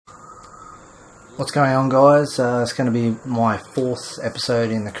What's going on, guys? It's going to be my 4th episode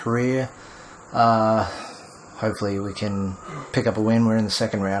in the career. Hopefully we can pick up a win. We're in the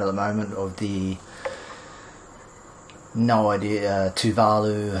second round at the moment of the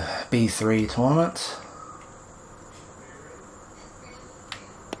Tuvalu B3 tournament.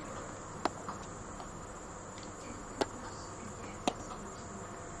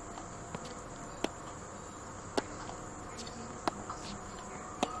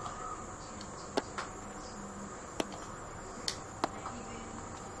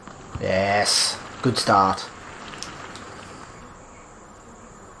 Yes, good start.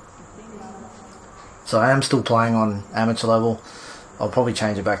 So I am still playing on amateur level. I'll probably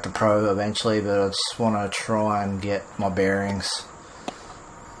change it back to pro eventually, but I just want to try and get my bearings.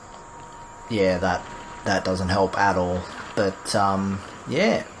 Yeah, that doesn't help at all. But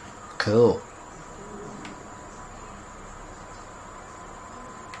yeah, cool.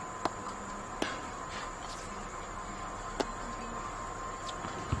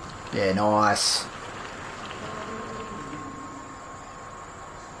 Yeah, nice.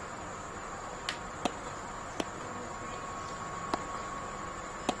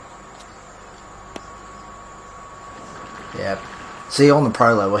 Yep. See, on the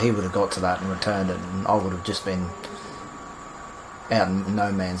pro level, he would have got to that and returned it, and I would have just been out in no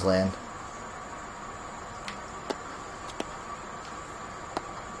man's land.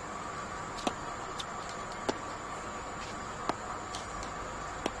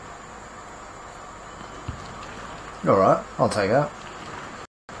 Alright, I'll take that.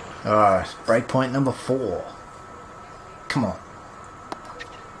 Alright, breakpoint number 4. Come on.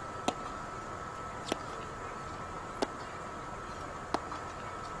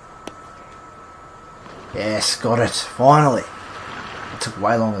 Yes, got it. Finally. It took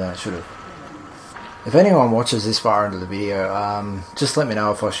way longer than it should have. If anyone watches this far into the video, just let me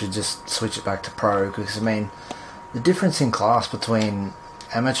know if I should just switch it back to pro, because, I mean, the difference in class between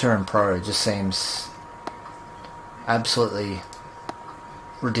amateur and pro just seems absolutely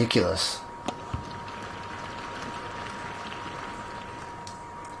ridiculous.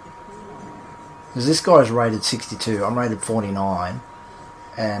 Because this guy's rated 62, I'm rated 49,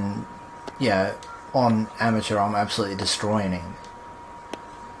 and yeah, on amateur I'm absolutely destroying him.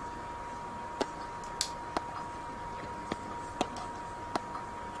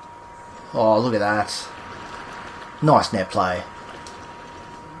 Oh, look at that. Nice net play.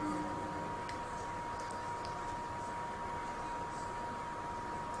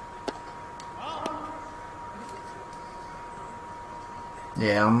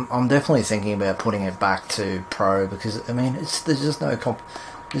 Yeah, I'm definitely thinking about putting it back to pro, because I mean there's just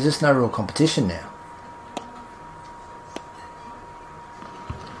no real competition now.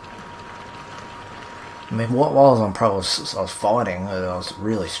 I mean, while I was on pro, I was fighting. I was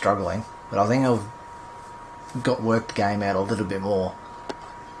really struggling, but I think I've got worked the game out a little bit more.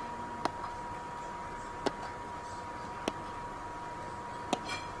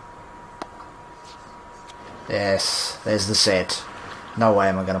 Yes, there's the set. No way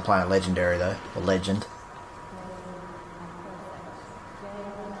am I going to play a legendary though, or legend.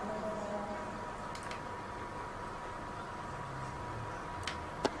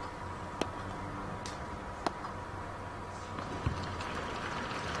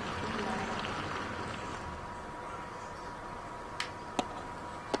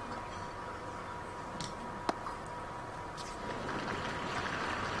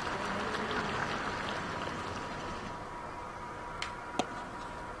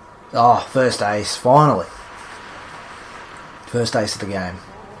 Oh, first ace, finally. First ace of the game.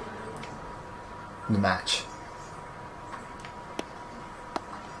 The match.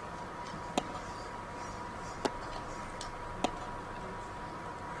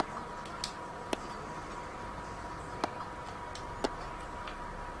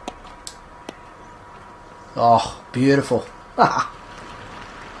 Oh, beautiful.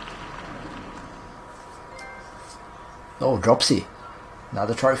 Oh, dropsy.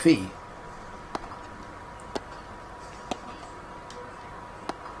 Another trophy.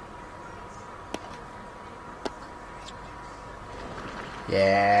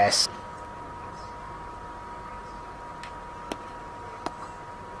 Yes.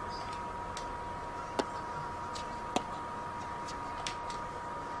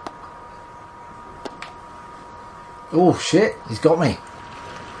 Oh shit, he's got me.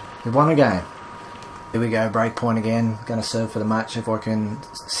 He won a game. Here we go, break point again. Gonna serve for the match if I can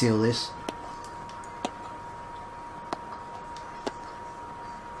seal this.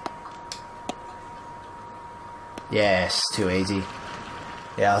 Yes, too easy.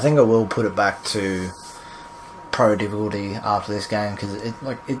 Yeah, I think I will put it back to pro difficulty after this game, because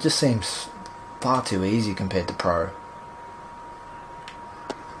it just seems far too easy compared to pro.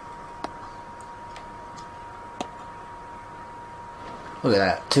 Look at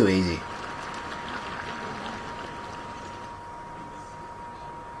that, too easy.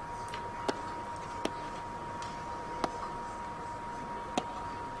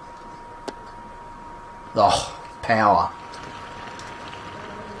 Oh, power.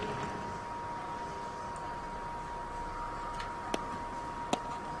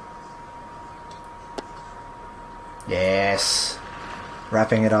 Yes.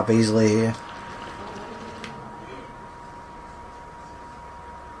 Wrapping it up easily here.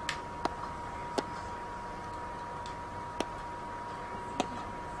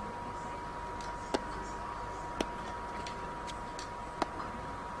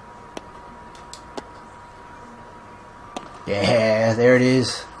 Yeah, there it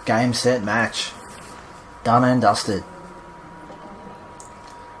is. Game, set, match. Done and dusted.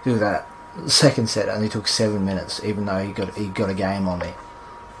 Look at that. The second set only took 7 minutes, even though he got a game on me.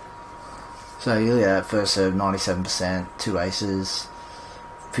 So you look at that, first serve 97%, 2 aces,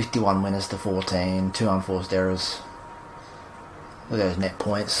 51 winners to 14, 2 unforced errors. Look at those net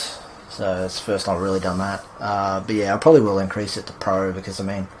points. So it's the first time I've really done that. But yeah, I probably will increase it to pro because I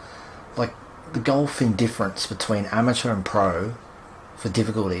mean, like the golfing difference between amateur and pro for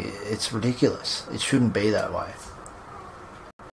difficulty, it's ridiculous. It shouldn't be that way.